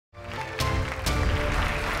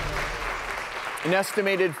An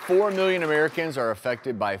estimated 4 million Americans are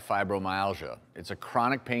affected by fibromyalgia. It's a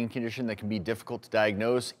chronic pain condition that can be difficult to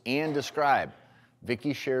diagnose and describe.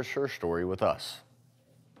 Vicky shares her story with us.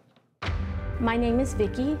 My name is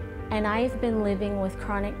Vicky, and I have been living with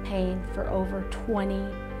chronic pain for over 20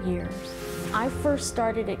 years. I first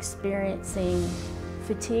started experiencing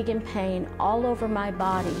fatigue and pain all over my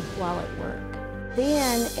body while at work.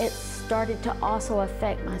 Then it started to also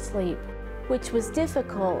affect my sleep, which was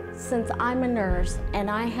difficult since I'm a nurse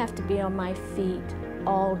and I have to be on my feet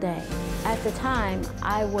all day. At the time,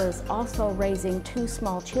 I was also raising 2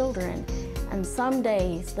 small children, and some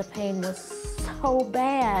days the pain was so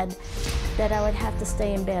bad that I would have to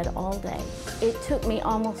stay in bed all day. It took me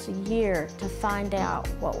almost a year to find out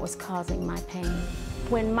what was causing my pain.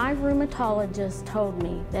 When my rheumatologist told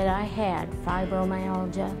me that I had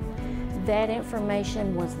fibromyalgia, that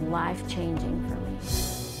information was life-changing for me.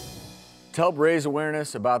 To help raise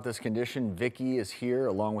awareness about this condition, Vicky is here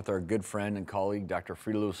along with our good friend and colleague, Dr.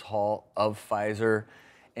 Freda Lewis-Hall of Pfizer.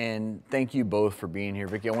 And thank you both for being here.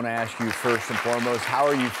 Vicky, I want to ask you first and foremost, how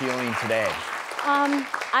are you feeling today?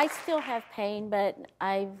 I still have pain, but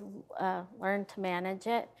I've learned to manage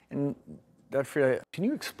it. And Dr. Freda, can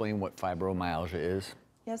you explain what fibromyalgia is?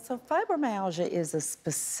 Yeah, so fibromyalgia is a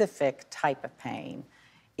specific type of pain.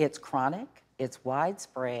 It's chronic, it's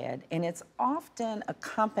widespread, and it's often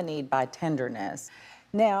accompanied by tenderness.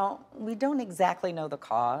 Now, we don't exactly know the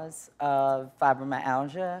cause of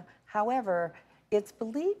fibromyalgia. However, it's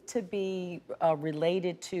believed to be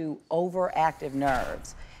related to overactive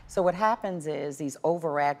nerves. So what happens is these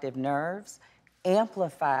overactive nerves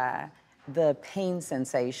amplify the pain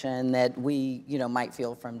sensation that we, might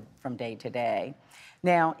feel from day to day.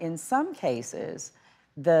 Now, in some cases,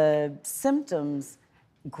 the symptoms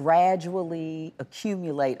gradually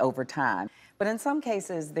accumulate over time. But in some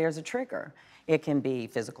cases, there's a trigger. It can be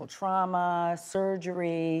physical trauma,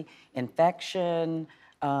 surgery, infection,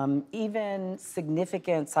 even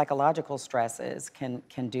significant psychological stresses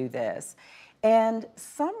can do this. And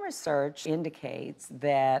some research indicates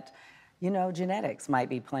that, genetics might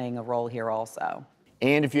be playing a role here also.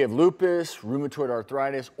 And if you have lupus, rheumatoid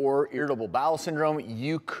arthritis, or irritable bowel syndrome,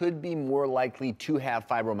 you could be more likely to have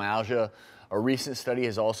fibromyalgia. A recent study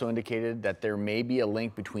has also indicated that there may be a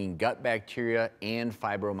link between gut bacteria and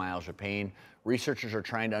fibromyalgia pain. Researchers are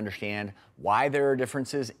trying to understand why there are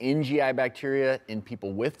differences in GI bacteria in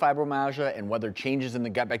people with fibromyalgia and whether changes in the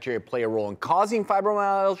gut bacteria play a role in causing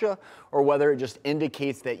fibromyalgia or whether it just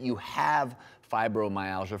indicates that you have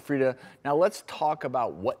fibromyalgia. Freda, now let's talk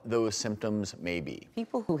about what those symptoms may be.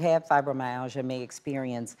 People who have fibromyalgia may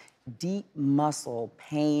experience deep muscle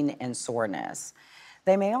pain and soreness.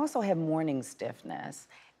 They may also have morning stiffness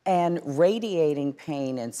and radiating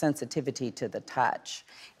pain and sensitivity to the touch.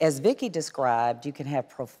 As Vicky described, you can have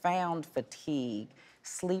profound fatigue,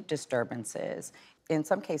 sleep disturbances. In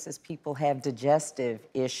some cases, people have digestive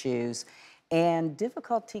issues and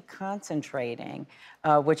difficulty concentrating,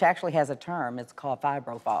 which actually has a term. It's called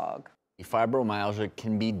fibrofog. Fibromyalgia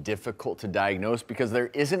can be difficult to diagnose because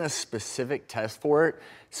there isn't a specific test for it.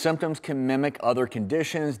 Symptoms can mimic other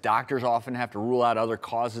conditions. Doctors often have to rule out other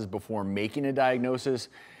causes before making a diagnosis.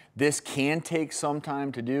 This can take some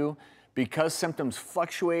time to do. Because symptoms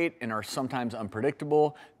fluctuate and are sometimes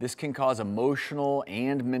unpredictable, this can cause emotional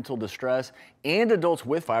and mental distress, and adults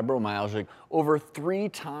with fibromyalgia over 3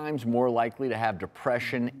 times more likely to have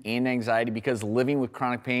depression and anxiety because living with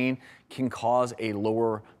chronic pain can cause a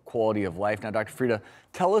lower quality of life. Now, Dr. Freda,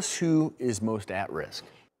 tell us who is most at risk.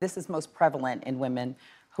 This is most prevalent in women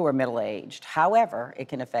who are middle-aged. However, it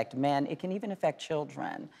can affect men, it can even affect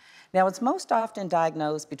children. Now, it's most often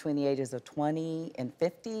diagnosed between the ages of 20 and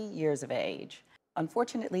 50 years of age.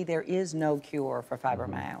 Unfortunately, there is no cure for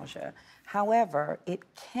fibromyalgia. However, it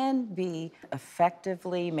can be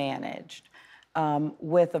effectively managed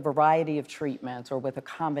with a variety of treatments or with a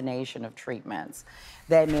combination of treatments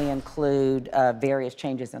that may include various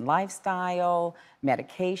changes in lifestyle,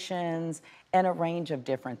 medications, and a range of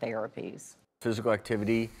different therapies. Physical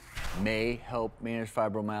activity may help manage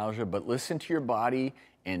fibromyalgia, but listen to your body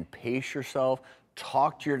and pace yourself.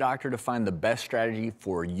 Talk to your doctor to find the best strategy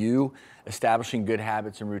for you. Establishing good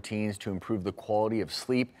habits and routines to improve the quality of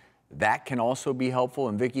sleep, that can also be helpful.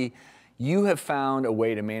 And Vicky, you have found a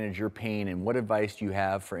way to manage your pain, and what advice do you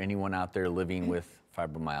have for anyone out there living with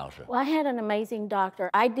fibromyalgia? Well, I had an amazing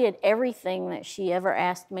doctor. I did everything that she ever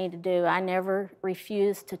asked me to do. I never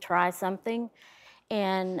refused to try something,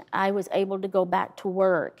 and I was able to go back to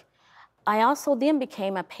work. I also then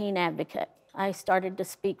became a pain advocate. I started to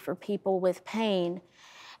speak for people with pain,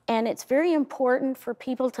 and it's very important for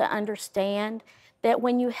people to understand that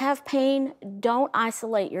when you have pain, don't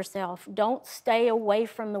isolate yourself. Don't stay away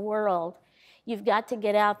from the world. You've got to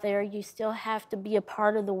get out there. You still have to be a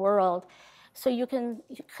part of the world so you can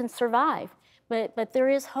survive. But there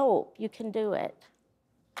is hope. You can do it.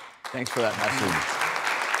 Thanks for that message.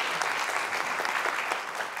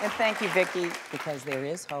 And thank you, Vicky, because there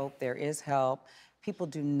is hope, there is help. People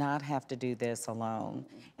do not have to do this alone.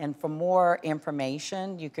 And for more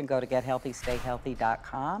information, you can go to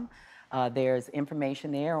gethealthystayhealthy.com. There's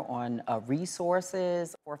information there on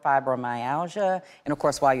resources for fibromyalgia. And of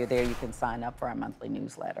course, while you're there, you can sign up for our monthly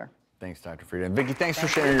newsletter. Thanks, Dr. Freda. And Vicky, thanks for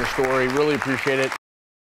sharing your story. Really appreciate it.